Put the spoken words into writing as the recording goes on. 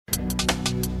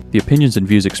The opinions and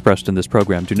views expressed in this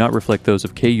program do not reflect those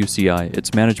of KUCI,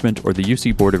 its management, or the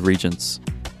UC Board of Regents.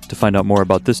 To find out more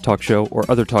about this talk show or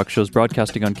other talk shows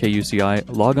broadcasting on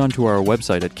KUCI, log on to our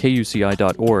website at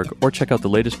kuci.org or check out the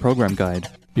latest program guide.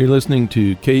 You're listening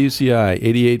to KUCI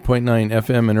 88.9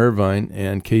 FM in Irvine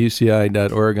and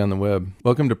KUCI.org on the web.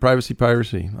 Welcome to Privacy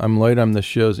Piracy. I'm Lloyd. I'm the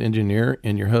show's engineer,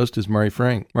 and your host is Mari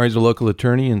Frank. Mari's a local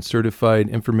attorney and certified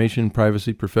information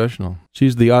privacy professional.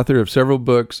 She's the author of several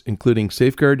books, including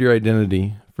Safeguard Your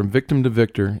Identity, From Victim to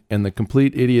Victor, and The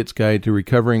Complete Idiot's Guide to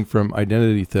Recovering from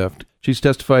Identity Theft. She's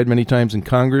testified many times in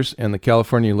Congress and the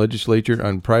California legislature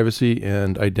on privacy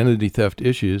and identity theft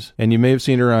issues, and you may have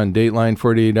seen her on Dateline,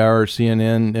 48 Hour,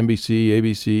 CNN, NBC,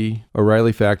 ABC,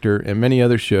 O'Reilly Factor, and many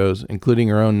other shows, including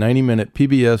her own 90-minute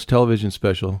PBS television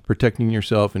special, Protecting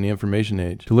Yourself in the Information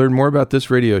Age. To learn more about this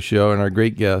radio show and our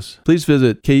great guests, please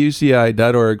visit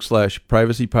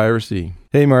kuci.org/privacypiracy.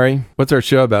 Hey, Mari, what's our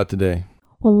show about today?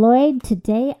 Well, Lloyd,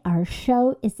 today our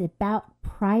show is about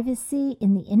privacy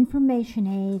in the information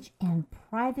age and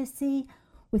privacy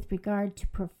with regard to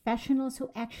professionals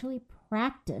who actually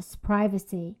practice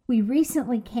privacy. We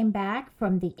recently came back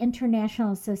from the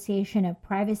International Association of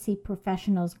Privacy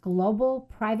Professionals Global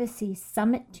Privacy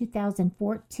Summit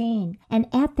 2014. And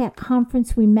at that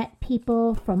conference, we met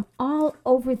people from all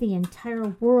over the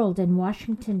entire world in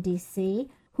Washington, D.C.,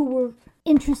 who were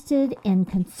interested and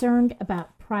concerned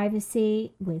about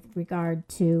privacy with regard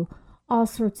to all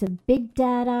sorts of big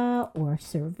data or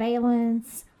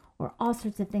surveillance or all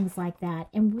sorts of things like that.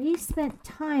 And we spent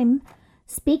time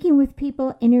speaking with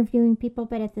people, interviewing people,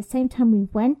 but at the same time we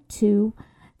went to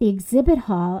the exhibit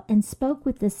hall and spoke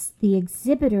with the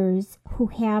exhibitors who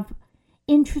have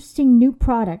interesting new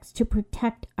products to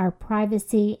protect our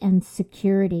privacy and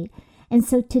security. And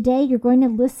so today you're going to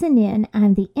listen in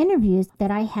on the interviews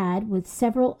that I had with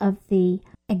several of the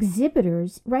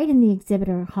exhibitors right in the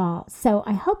exhibitor hall. So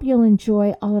I hope you'll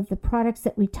enjoy all of the products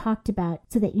that we talked about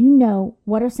so that you know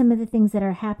what are some of the things that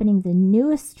are happening, the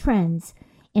newest trends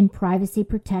in privacy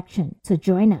protection. So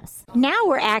join us. Now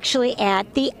we're actually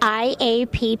at the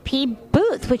IAPP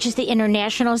booth, which is the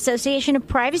International Association of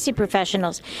Privacy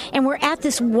Professionals. And we're at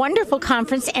this wonderful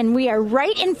conference, and we are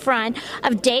right in front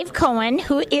of Dave Cohen,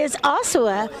 who is also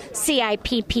a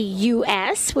CIPP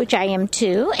US, which I am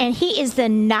too, and he is the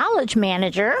knowledge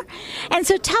manager. And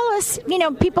so tell us,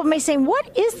 people may say,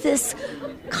 what is this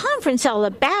conference all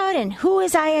about, and who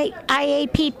is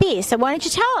IAPP? So why don't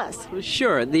you tell us?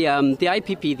 Sure. The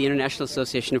IAPP, the International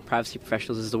Association of Privacy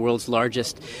Professionals, is the world's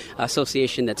largest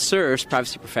association that serves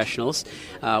privacy professionals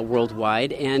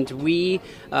worldwide, and we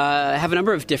have a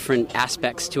number of different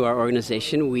aspects to our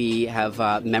organization. We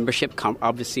have membership,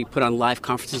 obviously put on live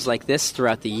conferences like this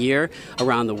throughout the year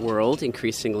around the world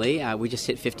increasingly. We just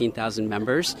hit 15,000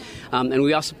 members, and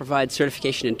we also provide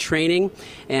certification and training,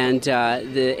 and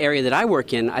the area that I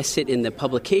work in, I sit in the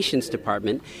publications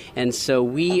department, and so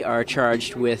we are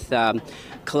charged with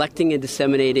collecting and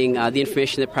disseminating the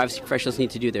information that privacy professionals need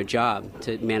to do their job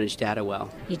to manage data well.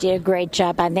 You did a great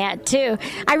job on that, too.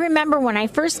 I remember when I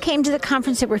first came to the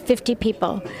conference, there were 50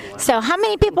 people. So how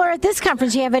many people are at this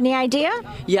conference? Do you have any idea?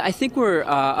 Yeah, I think we're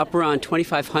up around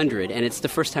 2,500, and it's the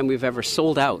first time we've ever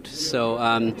sold out. So,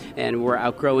 and we're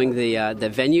outgrowing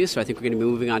the venue, so I think we're going to be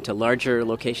moving on to larger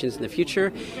locations in the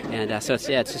future. And so it's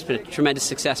just been a tremendous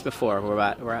success before. We're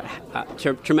at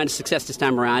tremendous success this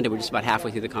time around, and we're just about halfway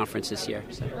through the conference this year.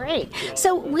 So. Great.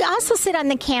 So we also sit on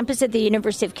the campus at the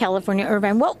University of California,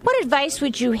 Irvine. What advice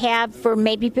would you have for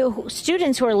maybe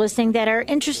students who are listening that are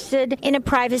interested in a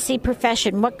privacy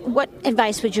profession? What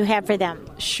advice would you have for them?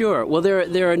 Sure. Well,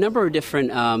 there are a number of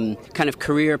different kind of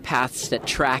career paths that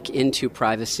track into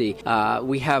privacy.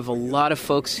 We have a lot of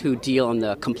folks who deal on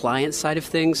the compliance side of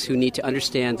things, who need to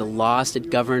understand the laws that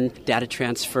govern data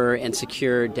transfer and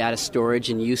secure data storage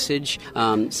and usage.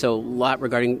 So a lot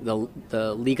regarding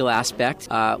the legal aspect.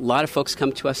 A lot of folks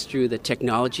come to us through the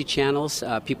technology channels,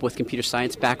 people with computer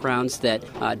science backgrounds that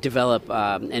develop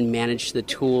and manage the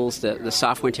tools, the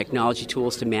software and technology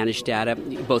tools to manage data,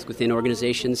 both within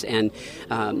organizations and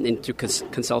into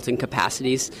consulting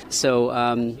capacities. So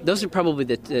those are probably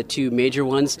the two major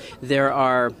ones. There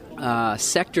are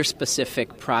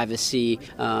sector-specific privacy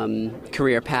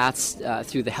career paths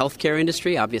through the healthcare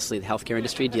industry. Obviously, the healthcare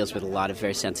industry deals with a lot of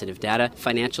very sensitive data.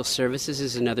 Financial services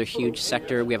is another huge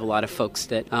sector. We have a lot of folks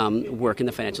that work in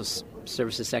the financial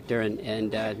services sector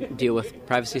and deal with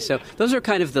privacy. So those are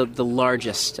kind of the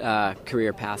largest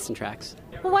career paths and tracks.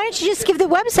 Well, why don't you just give the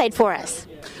website for us?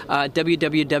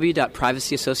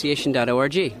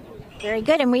 www.privacyassociation.org. Very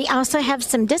good. And we also have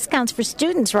some discounts for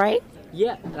students, right?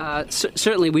 Yeah,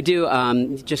 certainly we do.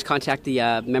 Just contact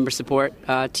the member support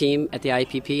team at the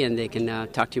IAPP, and they can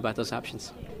talk to you about those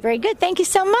options. Very good. Thank you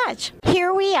so much.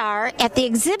 Here we are at the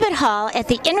exhibit hall at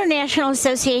the International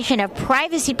Association of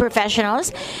Privacy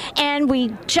Professionals, and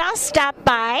we just stopped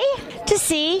by to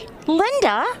see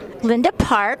Linda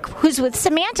Park, who's with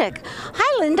Symantec.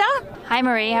 Hi, Linda. Hi,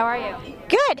 Marie. How are you?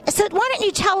 Good. So why don't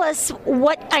you tell us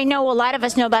what I know a lot of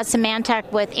us know about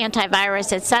Symantec with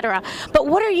antivirus, etc. But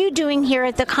what are you doing here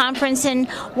at the conference, and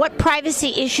what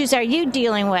privacy issues are you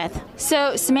dealing with?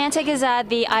 So Symantec is at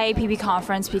the IAPP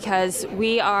conference because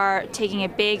we are taking a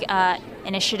big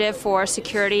initiative for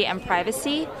security and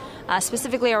privacy,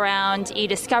 specifically around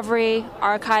e-discovery,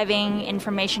 archiving,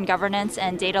 information governance,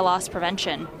 and data loss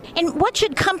prevention. And what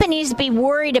should companies be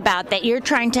worried about that you're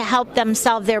trying to help them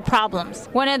solve their problems?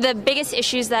 One of the biggest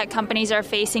issues that companies are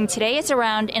facing today is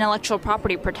around intellectual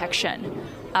property protection.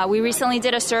 We recently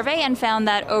did a survey and found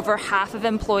that over half of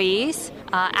employees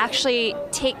actually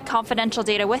take confidential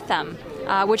data with them,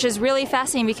 which is really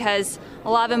fascinating because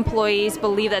a lot of employees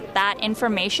believe that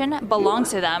information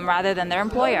belongs to them rather than their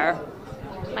employer.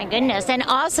 My goodness. And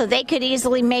also, they could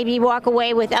easily maybe walk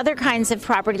away with other kinds of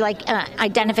property, like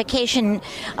identification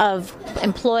of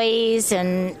employees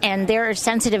and their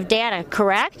sensitive data,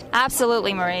 correct?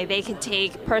 Absolutely, Marie. They could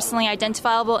take personally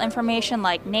identifiable information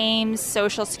like names,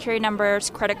 social security numbers,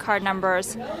 credit card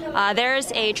numbers. There's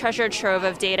a treasure trove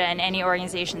of data in any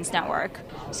organization's network.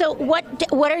 So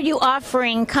what are you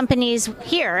offering companies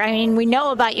here? I mean, we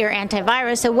know about your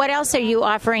antivirus, so what else are you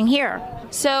offering here?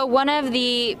 So one of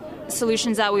the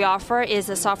solutions that we offer is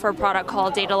a software product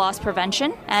called Data Loss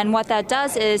Prevention. And what that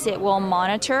does is it will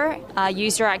monitor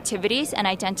user activities and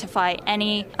identify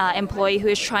any employee who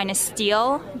is trying to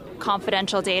steal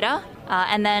confidential data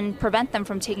and then prevent them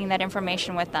from taking that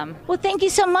information with them. Well, thank you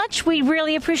so much. We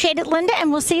really appreciate it, Linda,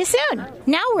 and we'll see you soon.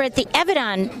 Now we're at the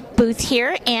Evidon booth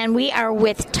here, and we are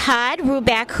with Todd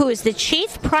Ruback, who is the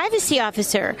Chief Privacy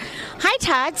Officer. Hi,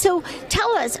 Todd. So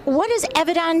tell us, what does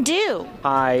Evidon do?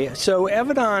 Hi. So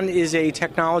Evidon is a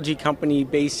technology company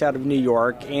based out of New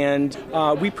York, and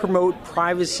we promote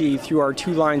privacy through our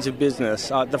two lines of business.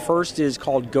 The first is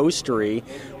called Ghostery,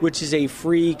 which is a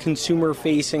free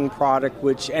consumer-facing product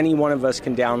which any one of us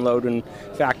can download. In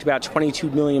fact, about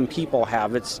 22 million people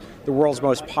have. It's the world's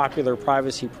most popular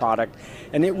privacy product,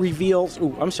 and it reveals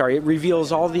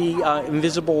all the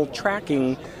invisible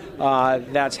tracking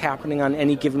that's happening on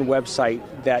any given website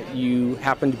that you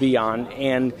happen to be on,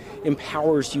 and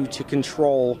empowers you to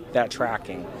control that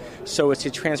tracking. So it's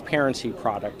a transparency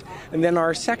product. And then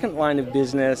our second line of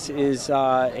business is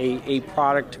a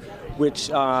product which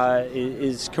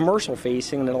is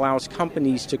commercial-facing, and it allows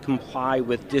companies to comply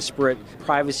with disparate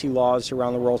privacy laws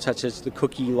around the world, such as the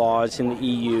cookie laws in the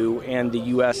EU and the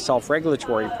U.S.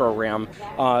 self-regulatory program.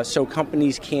 So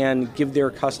companies can give their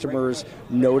customers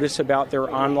notice about their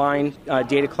online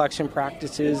data collection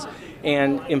practices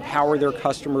and empower their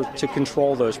customers to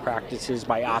control those practices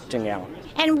by opting out.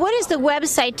 And what is the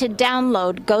website to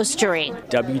download Ghostery?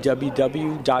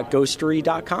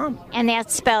 www.ghostery.com. And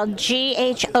that's spelled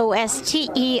Ghostery.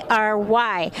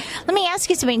 Let me ask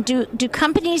you something. Do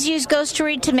companies use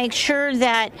Ghostery to make sure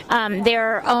that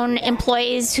their own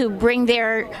employees who bring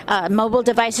their mobile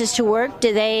devices to work,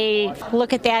 do they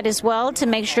look at that as well to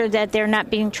make sure that they're not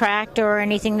being tracked or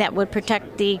anything that would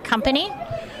protect the company?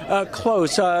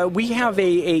 Close. We have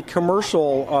a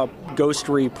commercial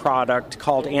Ghostery product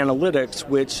called Analytics,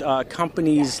 which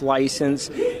companies license,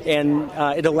 and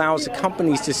it allows the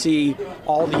companies to see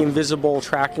all the invisible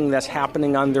tracking that's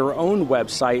happening on their own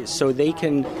website, so they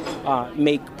can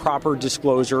make proper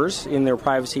disclosures in their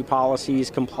privacy policies,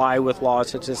 comply with laws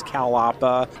such as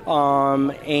CalAPA,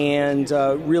 and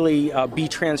really be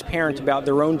transparent about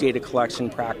their own data collection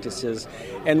practices.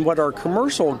 And what our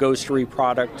commercial Ghostery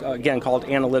product, again called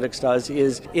Analytics, does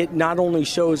is it not only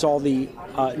shows all the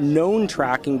known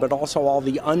tracking, but also all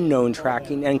the unknown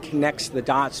tracking, and connects the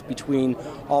dots between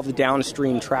all the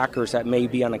downstream trackers that may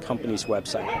be on a company's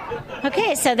website.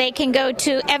 Okay, so they can go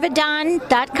to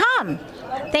evidon.com.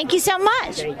 Thank you so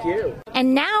much. Thank you.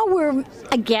 And now we're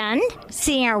again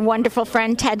seeing our wonderful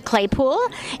friend Ted Claypool,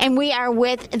 and we are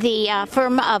with the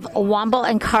firm of Womble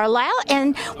and Carlyle.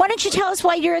 And why don't you tell us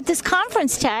why you're at this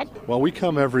conference, Ted? Well, we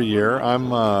come every year.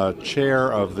 I'm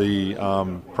chair of the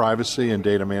Privacy and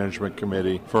Data Management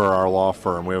Committee for our law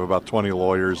firm. We have about 20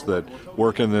 lawyers that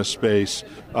work in this space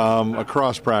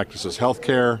across practices: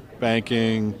 healthcare,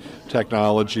 banking,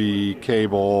 technology,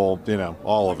 cable,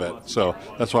 all of it. So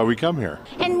that's why we come here.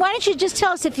 And why don't you just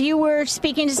tell us if you were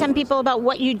speaking to some people about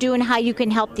what you do and how you can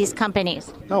help these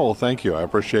companies? Oh, well, thank you. I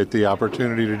appreciate the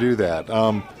opportunity to do that.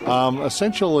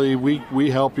 Essentially, we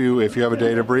help you if you have a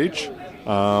data breach.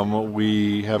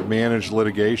 We have managed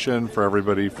litigation for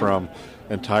everybody from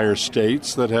entire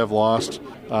states that have lost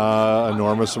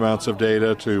enormous amounts of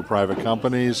data to private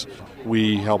companies.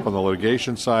 We help on the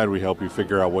litigation side. We help you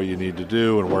figure out what you need to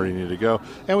do and where you need to go.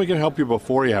 And we can help you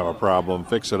before you have a problem,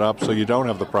 fix it up so you don't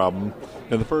have the problem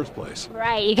in the first place.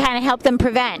 Right. You kind of help them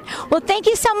prevent. Well, thank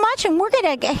you so much. And we're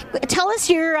going to tell us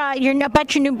about your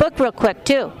new book real quick,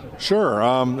 too. Sure.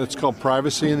 It's called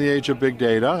Privacy in the Age of Big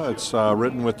Data. It's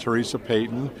written with Teresa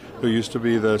Payton, who used to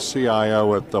be the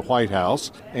CIO at the White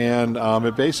House. And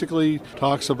it basically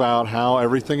talks about how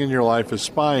everything in your life is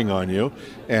spying on you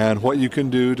and what you can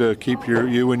do to keep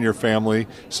you and your family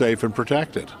safe and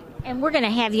protected. And we're going to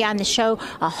have you on the show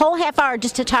a whole half hour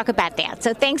just to talk about that.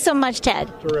 So thanks so much,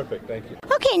 Ted. Terrific. Thank you.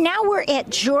 Okay, now we're at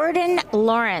Jordan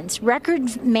Lawrence,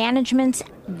 Record Management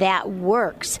That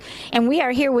Works. And we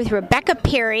are here with Rebecca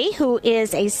Perry, who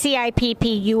is a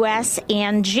CIPP US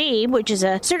and G, which is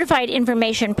a Certified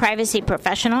Information Privacy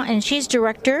Professional, and she's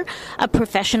Director of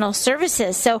Professional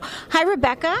Services. So, hi,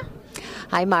 Rebecca.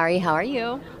 Hi, Mari. How are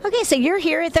you? Okay, so you're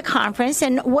here at the conference,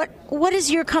 and what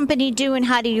does your company do, and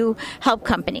how do you help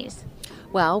companies?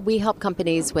 Well, we help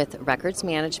companies with records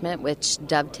management, which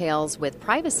dovetails with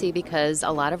privacy because a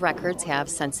lot of records have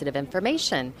sensitive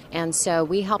information. And so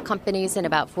we help companies in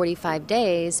about 45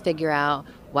 days figure out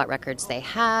what records they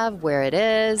have, where it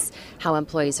is, how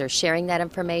employees are sharing that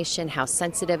information, how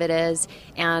sensitive it is,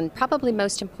 and probably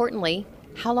most importantly,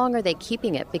 how long are they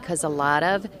keeping it? Because a lot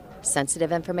of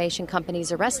sensitive information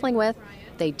companies are wrestling with,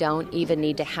 they don't even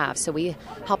need to have. So we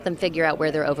help them figure out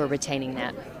where they're over-retaining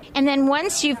that. And then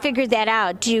once you figure that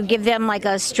out, do you give them like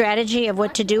a strategy of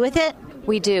what to do with it?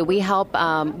 We do. We help.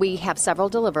 We have several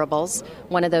deliverables.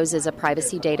 One of those is a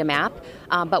privacy data map,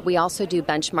 but we also do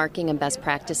benchmarking and best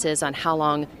practices on how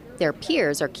long their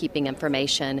peers are keeping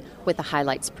information with a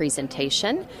highlights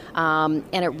presentation. And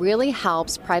it really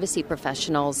helps privacy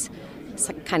professionals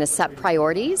kind of set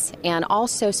priorities and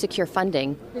also secure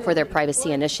funding for their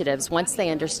privacy initiatives once they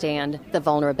understand the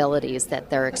vulnerabilities that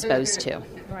they're exposed to.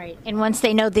 Right. And once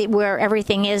they know where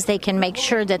everything is, they can make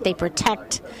sure that they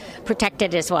protect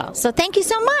it as well. So thank you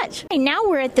so much. Now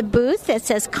we're at the booth that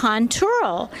says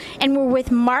Contourl, and we're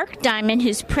with Mark Diamond,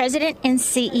 who's president and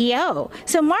CEO.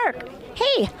 So Mark,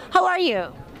 hey, how are you?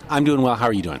 I'm doing well. How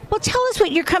are you doing? Well, tell us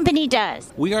what your company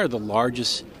does. We are the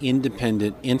largest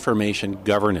independent information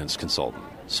governance consultant.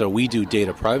 So we do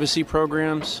data privacy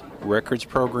programs, records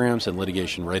programs, and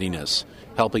litigation readiness,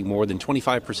 helping more than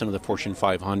 25% of the Fortune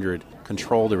 500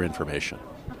 control their information.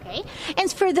 Okay. And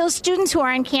for those students who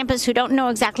are on campus who don't know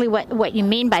exactly what you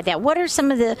mean by that, what are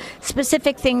some of the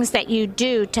specific things that you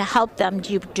do to help them?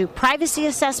 Do you do privacy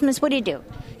assessments? What do you do?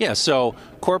 Yeah, so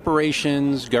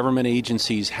corporations, government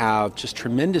agencies have just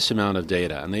tremendous amount of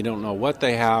data, and they don't know what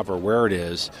they have or where it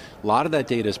is. A lot of that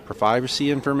data is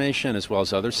privacy information as well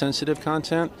as other sensitive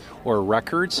content or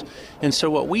records. And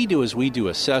so what we do is we do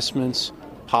assessments,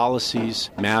 policies,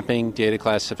 mapping, data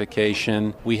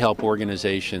classification. We help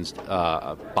organizations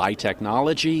buy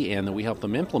technology, and then we help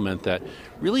them implement that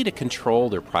really to control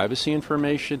their privacy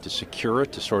information, to secure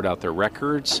it, to sort out their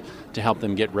records, to help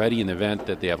them get ready in the event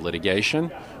that they have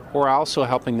litigation, or also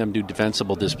helping them do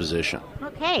defensible disposition.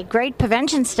 Okay, great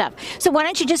prevention stuff. So why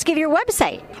don't you just give your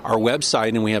website? Our website,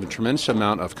 and we have a tremendous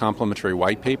amount of complimentary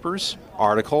white papers,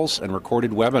 articles, and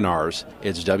recorded webinars.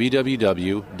 It's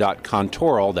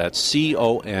www.contourl, that's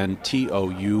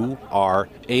CONTOUR,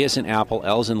 A as in Apple,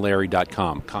 L as in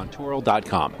Larry.com,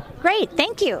 contourl.com. Great,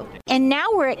 thank you. And now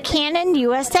we're at Canon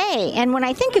USA. And when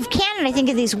I think of Canon, I think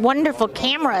of these wonderful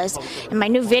cameras and my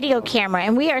new video camera.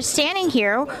 And we are standing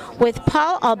here with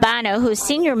Paul Albano, who's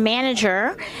Senior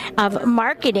Manager of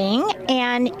Marketing.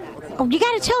 And you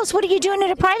got to tell us, what are you doing at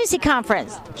a privacy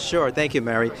conference? Sure. Thank you,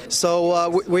 Mary. So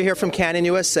we're here from Canon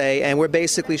USA, and we're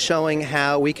basically showing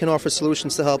how we can offer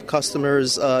solutions to help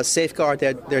customers safeguard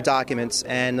their documents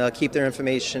and keep their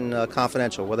information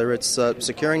confidential, whether it's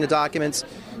securing the documents,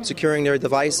 securing their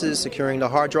devices, securing the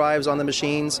hard drives on the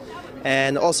machines,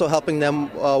 and also helping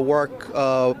them work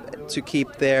to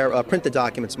keep their printed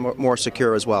documents more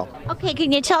secure as well. Okay,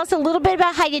 can you tell us a little bit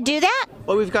about how you do that?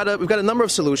 Well, we've got a number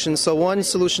of solutions. So one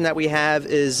solution that we have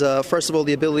is, first of all,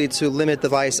 the ability to limit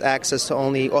device access to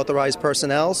only authorized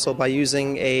personnel. So by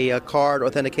using a card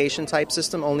authentication type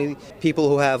system, only people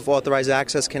who have authorized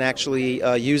access can actually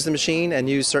use the machine and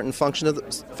use certain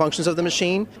functions of the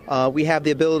machine. We have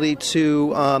the ability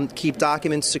to keep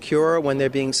documents secure when they're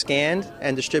being scanned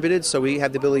and distributed. So we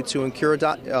have the ability to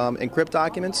encrypt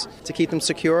documents to keep them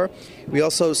secure. We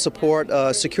also support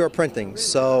secure printing.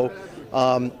 So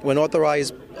when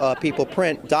authorized people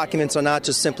print, documents are not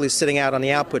just simply sitting out on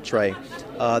the output tray.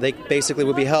 They basically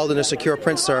will be held in a secure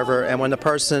print server, and when the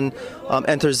person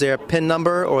enters their PIN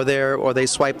number or they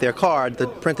swipe their card, the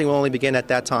printing will only begin at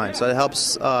that time. So it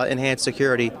helps enhance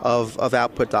security of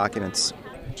output documents.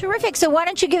 Terrific. So why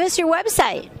don't you give us your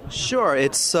website? Sure.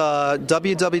 It's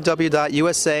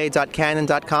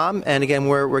www.usa.canon.com. And again,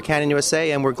 we're Canon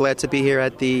USA, and we're glad to be here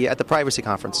at the Privacy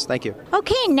Conference. Thank you.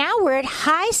 Okay, now we're at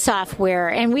High Software,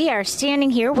 and we are standing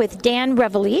here with Dan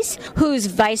Revelise, who's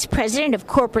Vice President of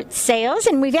Corporate Sales,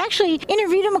 and we've actually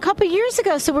interviewed him a couple of years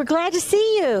ago, so we're glad to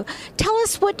see you. Tell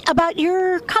us about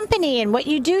your company and what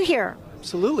you do here.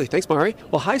 Absolutely. Thanks, Mari.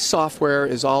 Well, High Software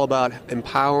is all about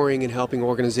empowering and helping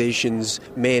organizations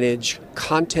manage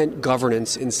content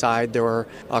governance inside their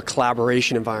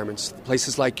collaboration environments.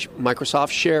 Places like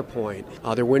Microsoft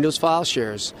SharePoint, their Windows file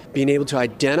shares, being able to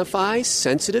identify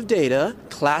sensitive data,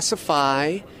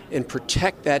 classify, and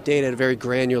protect that data at a very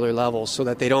granular level so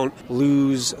that they don't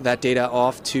lose that data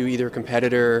off to either a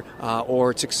competitor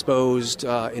or it's exposed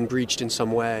and breached in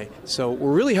some way. So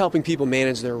we're really helping people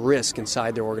manage their risk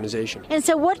inside their organization. And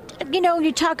so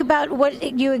you talk about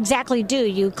what you exactly do.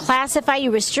 You classify,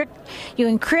 you restrict, you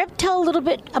encrypt. Tell a little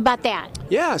bit about that.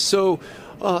 Yeah, so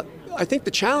I think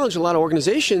the challenge in a lot of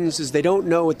organizations is they don't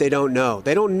know what they don't know.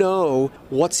 They don't know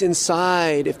what's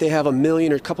inside. If they have 1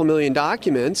 million or a couple million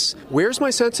documents, where's my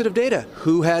sensitive data?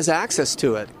 Who has access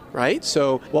to it? Right?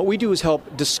 So what we do is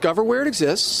help discover where it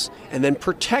exists and then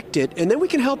protect it, and then we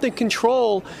can help them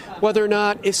control whether or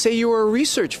not, if say you are a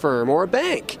research firm or a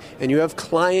bank and you have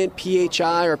client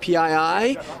PHI or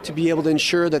PII, to be able to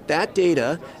ensure that that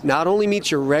data not only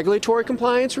meets your regulatory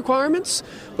compliance requirements,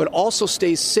 but also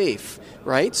stays safe.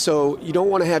 Right? So you don't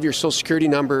want to have your social security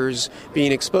numbers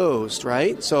being exposed,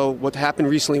 right? So what happened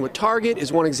recently with Target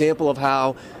is one example of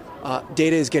how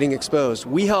data is getting exposed.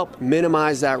 We help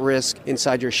minimize that risk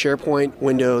inside your SharePoint,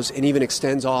 Windows, and even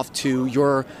extends off to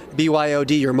your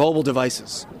BYOD, your mobile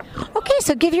devices. Okay,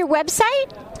 so give your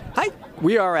website. Hi.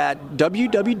 We are at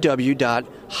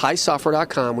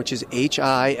www.highsoftware.com, which is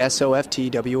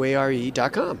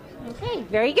HISOFTWARE.com. Okay,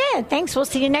 very good. Thanks. We'll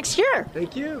see you next year.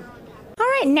 Thank you. All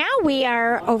right, now we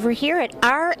are over here at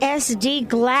RSD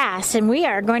Glass, and we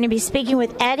are going to be speaking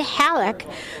with Ed Halleck,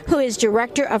 who is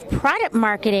Director of Product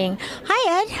Marketing.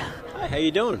 Hi, Ed. Hi, how you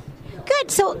doing?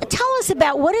 Good. So tell us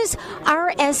about what is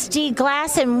RSD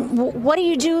Glass and what do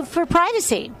you do for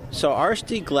privacy? So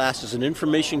RSD Glass is an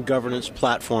information governance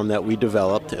platform that we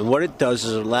developed, and what it does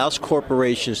is it allows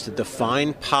corporations to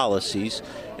define policies,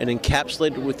 and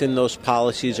encapsulated within those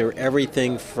policies are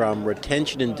everything from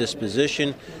retention and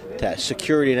disposition to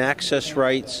security and access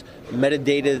rights,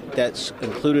 metadata that's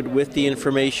included with the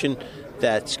information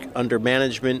that's under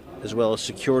management, as well as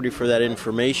security for that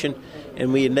information.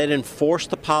 And we then enforce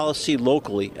the policy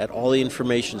locally at all the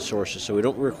information sources. So we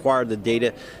don't require the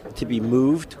data to be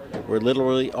moved. We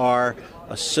literally are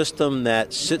a system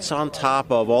that sits on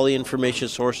top of all the information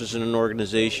sources in an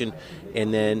organization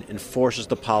and then enforces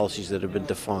the policies that have been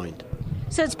defined.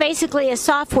 So it's basically a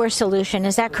software solution,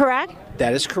 is that correct?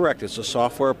 That is correct. It's a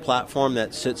software platform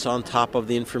that sits on top of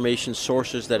the information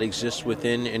sources that exist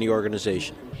within any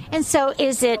organization. And so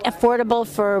is it affordable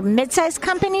for mid-sized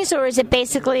companies, or is it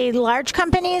basically large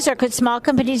companies, or could small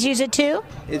companies use it too?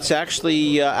 It's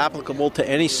actually applicable to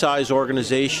any size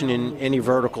organization in any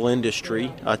vertical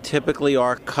industry. Typically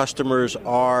our customers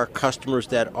are customers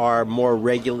that are more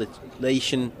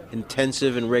regulation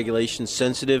intensive and regulation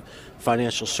sensitive,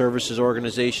 financial services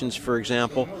organizations, for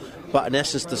example. But in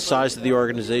essence, the size of the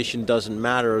organization doesn't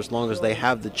matter as long as they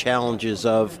have the challenges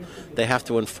of they have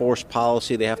to enforce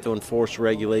policy, they have to enforce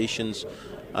regulations,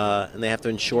 and they have to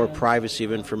ensure privacy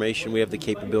of information. We have the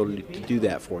capability to do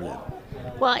that for them.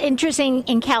 Well, interesting,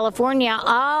 in California,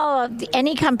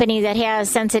 any company that has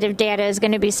sensitive data is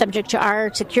going to be subject to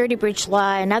our security breach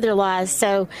law and other laws.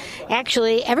 So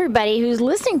actually, everybody who's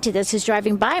listening to this, who's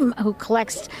driving by, who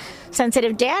collects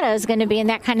sensitive data is going to be in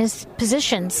that kind of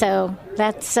position. So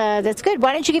that's good.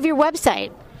 Why don't you give your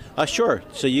website? Sure.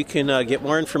 So you can get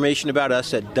more information about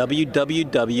us at www.rsd.com,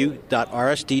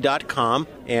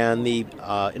 and the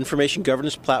information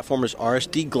governance platform is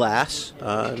RSD Glass.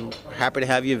 I'm happy to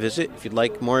have you visit. If you'd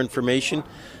like more information,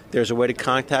 there's a way to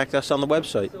contact us on the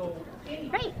website.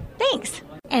 Great. Thanks.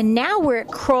 And now we're at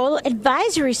Kroll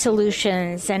Advisory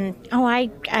Solutions. And, I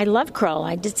love Kroll.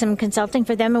 I did some consulting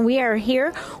for them. And we are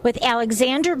here with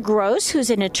Alexander Gross, who's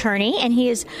an attorney, and he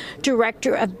is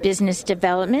Director of Business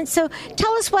Development. So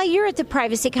tell us why you're at the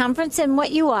Privacy Conference and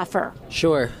what you offer.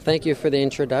 Sure. Thank you for the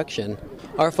introduction.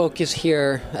 Our focus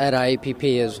here at IAPP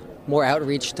is more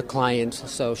outreach to clients.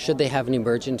 So should they have an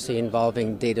emergency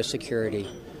involving data security,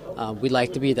 we'd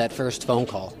like to be that first phone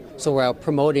call. So we're out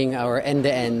promoting our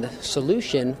end-to-end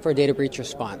solution for data breach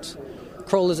response.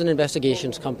 Kroll is an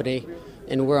investigations company,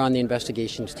 and we're on the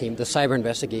investigations team, the cyber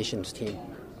investigations team.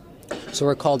 So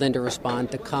we're called in to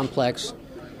respond to complex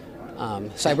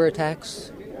cyber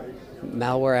attacks,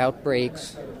 malware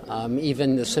outbreaks,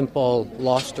 even the simple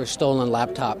lost or stolen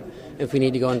laptop if we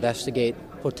need to go investigate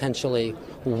potentially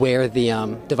where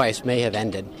the device may have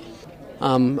ended.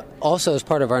 Also, as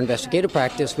part of our investigative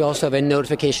practice, we also have a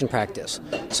notification practice.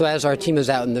 So as our team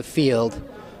is out in the field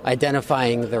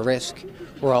identifying the risk,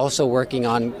 we're also working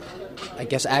on,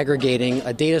 aggregating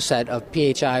a data set of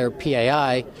PHI or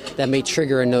PAI that may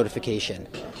trigger a notification.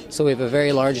 So we have a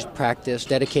very large practice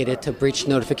dedicated to breach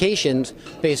notifications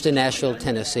based in Nashville,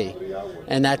 Tennessee.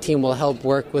 And that team will help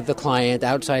work with the client,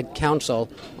 outside counsel,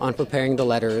 on preparing the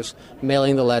letters,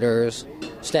 mailing the letters,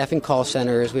 staffing call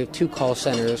centers. We have 2 call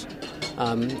centers.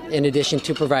 In addition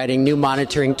to providing new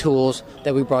monitoring tools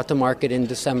that we brought to market in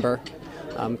December.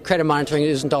 Credit monitoring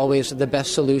isn't always the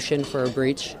best solution for a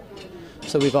breach,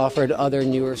 so we've offered other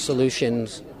newer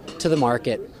solutions to the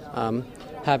market.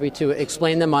 Happy to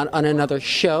explain them on another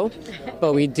show,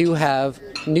 but we do have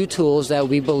new tools that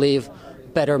we believe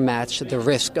better match the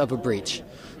risk of a breach.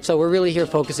 So we're really here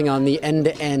focusing on the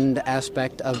end-to-end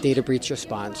aspect of data breach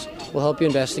response. We'll help you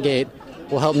investigate,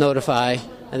 we'll help notify,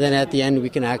 and then at the end, we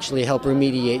can actually help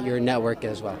remediate your network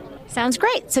as well. Sounds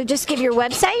great. So just give your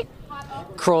website.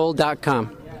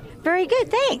 Kroll.com. Very good.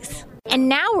 Thanks. And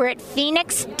now we're at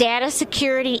Phoenix Data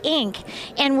Security, Inc.,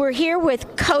 and we're here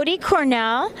with Cody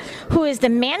Cornell, who is the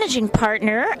managing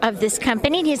partner of this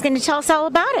company, and he's going to tell us all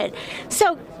about it.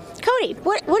 So, Cody,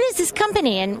 what is this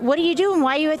company, and what do you do, and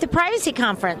why are you at the Privacy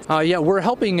Conference? We're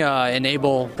helping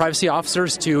enable privacy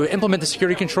officers to implement the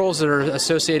security controls that are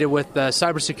associated with the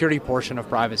cybersecurity portion of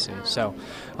privacy. So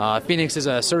Phoenix is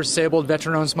a service-disabled,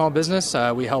 veteran-owned small business.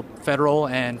 We help federal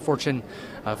and Fortune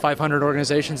 500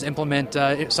 organizations implement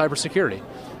cybersecurity.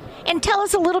 And tell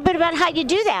us a little bit about how you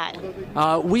do that.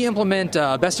 We implement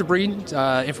best-of-breed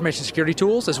information security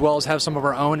tools, as well as have some of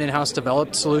our own in-house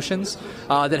developed solutions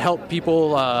that help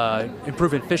people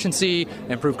improve efficiency,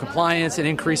 improve compliance, and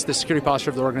increase the security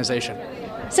posture of the organization.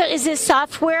 So is this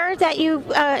software that you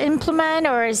implement,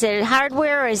 or is it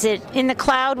hardware, or is it in the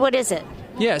cloud? What is it?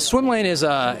 Yeah, Swimlane is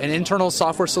an internal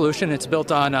software solution. It's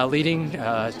built on leading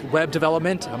web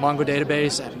development, a Mongo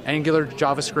database, Angular,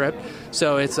 JavaScript.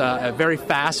 So it's a very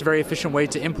fast, very efficient way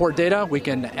to import data. We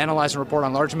can analyze and report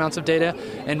on large amounts of data,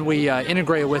 and we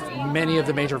integrate with many of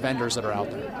the major vendors that are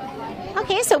out there.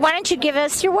 Okay, so why don't you give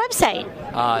us your website?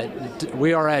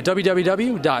 We are at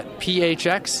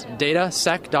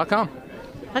www.phxdatasec.com.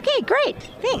 Okay, great.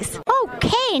 Thanks.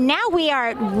 Okay, now we are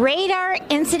at Radar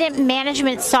Incident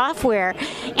Management Software,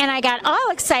 and I got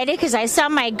all excited because I saw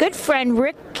my good friend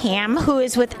Rick Cam, who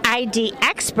is with ID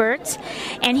Experts,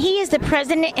 and he is the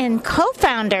president and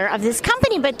co-founder of this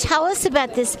company. But tell us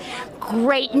about this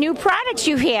great new product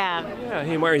you have. Yeah,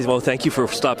 hey, Mari. Well, thank you for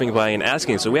stopping by and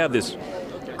asking. So we have this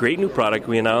great new product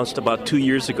we announced about 2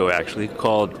 years ago, actually,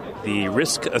 called the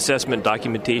Risk Assessment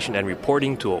Documentation and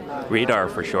Reporting Tool, RADAR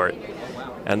for short.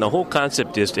 And the whole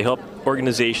concept is to help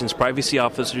organizations, privacy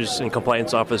officers and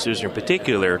compliance officers in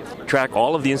particular, track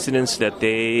all of the incidents that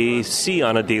they see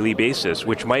on a daily basis,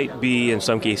 which might be in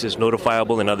some cases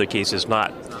notifiable, in other cases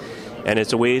not. And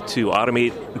it's a way to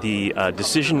automate the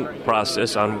decision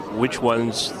process on which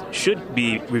ones should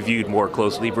be reviewed more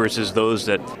closely versus those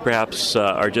that perhaps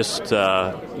are just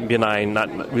benign,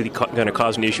 not really going to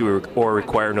cause an issue or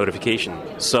require notification.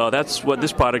 So that's what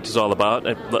this product is all about.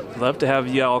 I'd love to have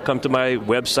you all come to my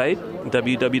website,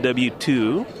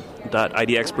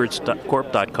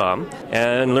 www.idexpertscorp.com,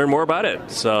 and learn more about it.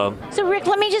 So Rick,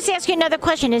 let me just ask you another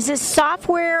question. Is this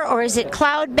software, or is it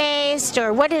cloud-based,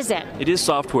 or what is it? It is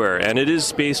software, and it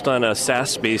is based on a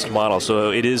SaaS-based model.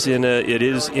 So it is in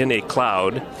a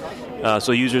cloud.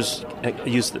 So users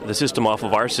use the system off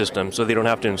of our system, so they don't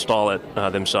have to install it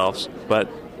themselves. But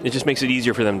it just makes it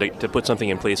easier for them to put something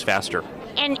in place faster.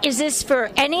 And is this for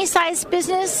any size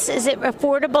business? Is it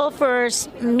affordable for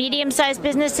medium-sized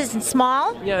businesses and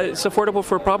small? Yeah, it's affordable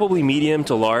for probably medium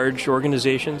to large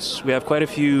organizations. We have quite a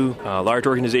few large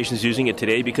organizations using it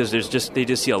today because they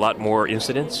just see a lot more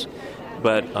incidents.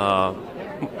 But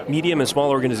medium and small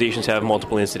organizations have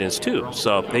multiple incidents too,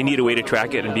 so they need a way to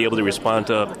track it and be able to respond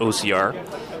to OCR,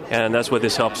 and that's what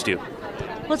this helps do.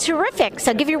 Well, terrific.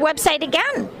 So give your website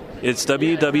again. It's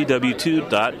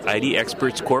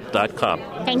www.idexpertscorp.com.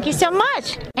 Thank you so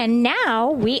much. And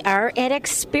now we are at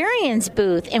Experian's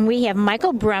booth, and we have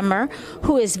Michael Bremer,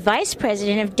 who is Vice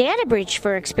President of Data Breach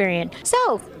for Experian.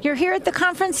 So you're here at the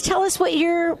conference. Tell us what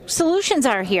your solutions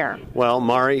are here. Well,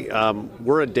 Mari,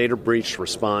 we're a data breach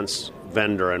response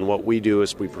vendor, and what we do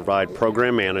is we provide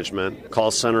program management,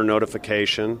 call center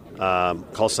notification,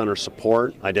 call center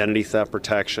support, identity theft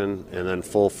protection, and then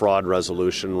full fraud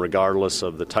resolution regardless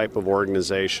of the type of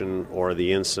organization or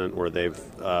the incident where they've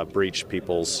breached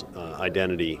people's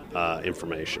identity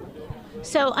information.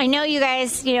 So I know you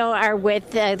guys, are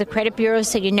with the credit bureau,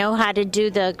 so you know how to do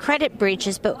the credit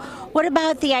breaches. But what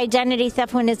about the identity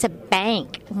theft when it's a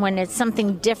bank, when it's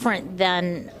something different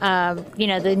than,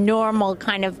 the normal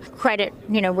kind of credit,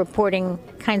 reporting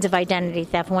kinds of identity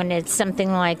theft, when it's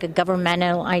something like a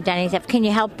governmental identity theft? Can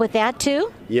you help with that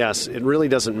too? Yes, it really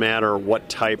doesn't matter what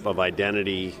type of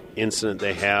identity incident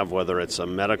they have, whether it's a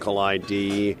medical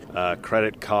ID,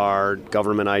 credit card,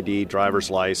 government ID, driver's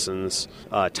license,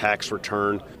 tax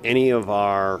return. Any of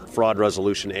our fraud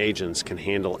resolution agents can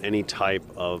handle any type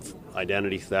of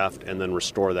identity theft and then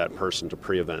restore that person to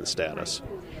pre-event status.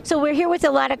 So we're here with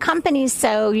a lot of companies,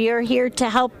 so you're here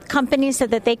to help companies so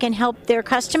that they can help their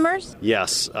customers?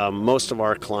 Yes. Most of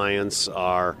our clients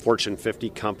are Fortune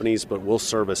 50 companies, but we'll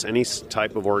service any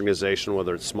type of organization,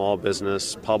 whether it's small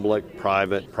business, public,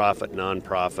 private, profit,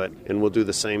 nonprofit, and we'll do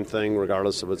the same thing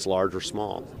regardless if it's large or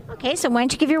small. Okay, so why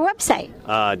don't you give your website?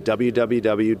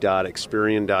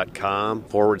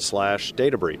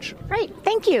 www.experian.com/data breach. Great,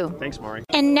 thank you. Thanks, Mari.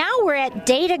 And now we're at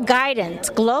Data Guidance,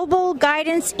 Global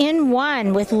Guidance in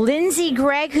One, with Lindsay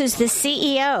Gregg, who's the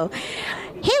CEO.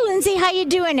 Hey, Lindsay, how you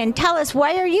doing? And tell us,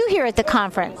 why are you here at the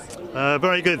conference?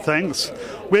 Very good, thanks.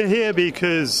 We're here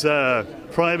because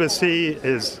privacy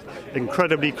is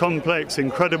incredibly complex,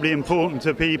 incredibly important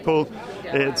to people.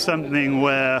 It's something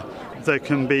where there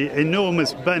can be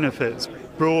enormous benefits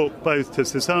brought both to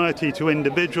society, to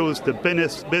individuals, to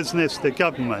business, to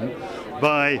government,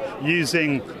 by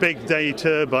using big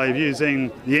data, by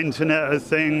using the Internet of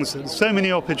Things. So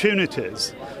many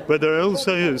opportunities, but there are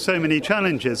also so many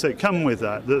challenges that come with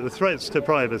that the threats to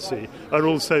privacy are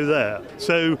also there.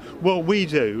 So what we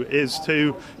do is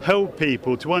to help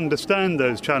people to understand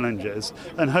those challenges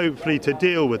and hopefully to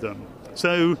deal with them.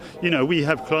 So, we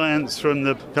have clients from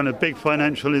the kind of big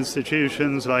financial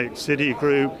institutions like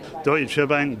Citigroup, Deutsche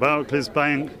Bank, Barclays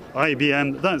Bank,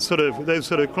 IBM, those sort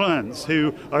of clients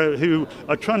who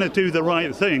are trying to do the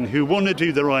right thing, who want to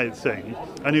do the right thing,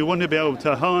 and who want to be able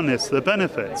to harness the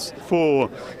benefits for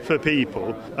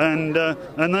people, and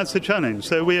that's the challenge.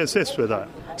 So we assist with that.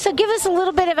 So give us a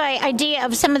little bit of an idea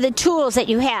of some of the tools that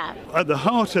you have. At the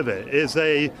heart of it is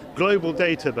a global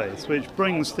database which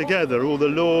brings together all the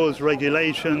laws,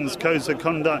 regulations, codes of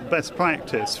conduct, best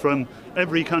practice from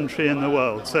every country in the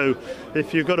world. So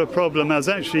if you've got a problem, as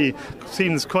actually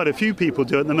seems quite a few people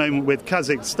do at the moment with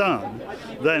Kazakhstan,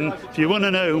 then if you want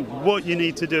to know what you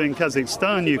need to do in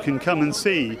Kazakhstan, you can come and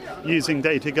see using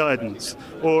Data Guidance.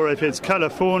 Or if it's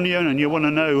California and you want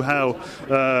to know how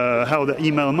the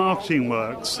email marketing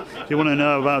works, if you want to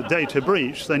know about data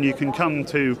breach, then you can come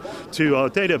to our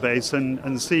database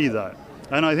and see that.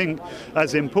 And I think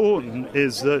as important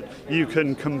is that you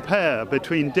can compare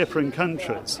between different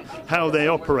countries, how they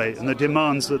operate and the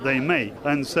demands that they make.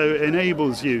 And so it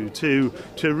enables you to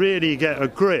really get a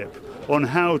grip on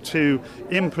how to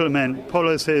implement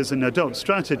policies and adopt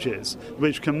strategies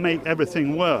which can make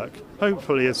everything work,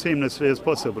 hopefully as seamlessly as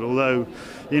possible. Although,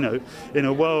 in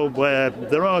a world where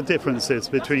there are differences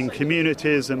between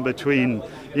communities and between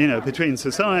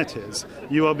societies,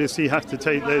 you obviously have to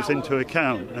take those into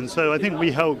account. And so I think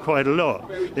we help quite a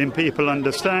lot in people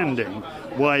understanding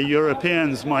why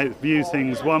Europeans might view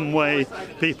things one way,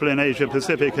 people in Asia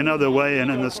Pacific another way, and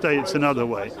in the States another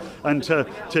way, and to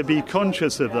be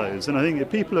conscious of those. And I think if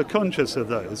people are conscious of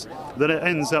those, then it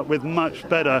ends up with much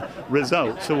better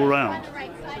results all round.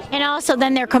 And also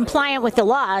then they're compliant with the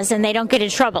laws and they don't get in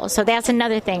trouble. So that's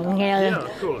another thing. Yeah, of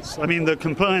course. I mean, the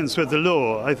compliance with the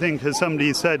law, I think, as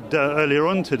somebody said earlier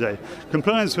on today,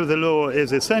 compliance with the law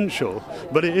is essential,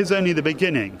 but it is only the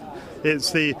beginning.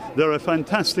 there are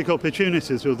fantastic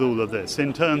opportunities with all of this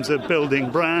in terms of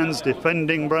building brands,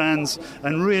 defending brands,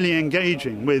 and really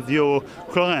engaging with your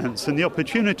clients. And the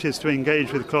opportunities to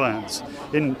engage with clients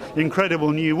in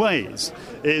incredible new ways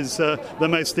is the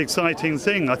most exciting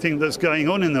thing I think that's going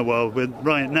on in the world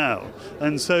right now.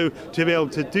 And so to be able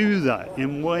to do that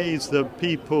in ways that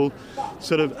people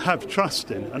sort of have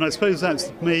trust in, and I suppose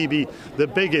that's maybe the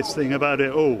biggest thing about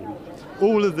it all.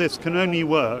 All of this can only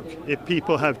work if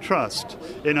people have trust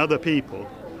in other people.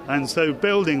 And so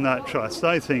building that trust,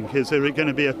 I think, is going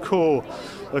to be a core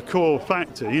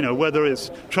factor, whether it's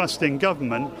trust in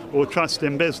government or trust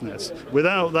in business.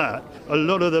 Without that, a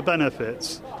lot of the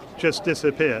benefits just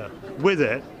disappear. With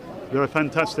it, there are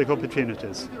fantastic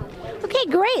opportunities. Okay,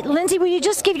 great. Lindsay, will you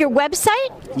just give your website?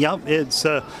 Yep, it's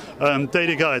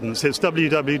Data Guidance. It's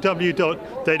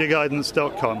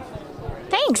www.dataguidance.com.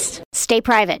 Thanks. Stay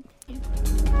private.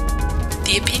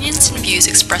 The opinions and views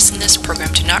expressed in this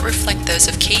program do not reflect those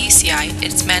of KUCI,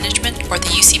 its management, or the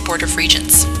UC Board of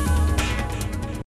Regents.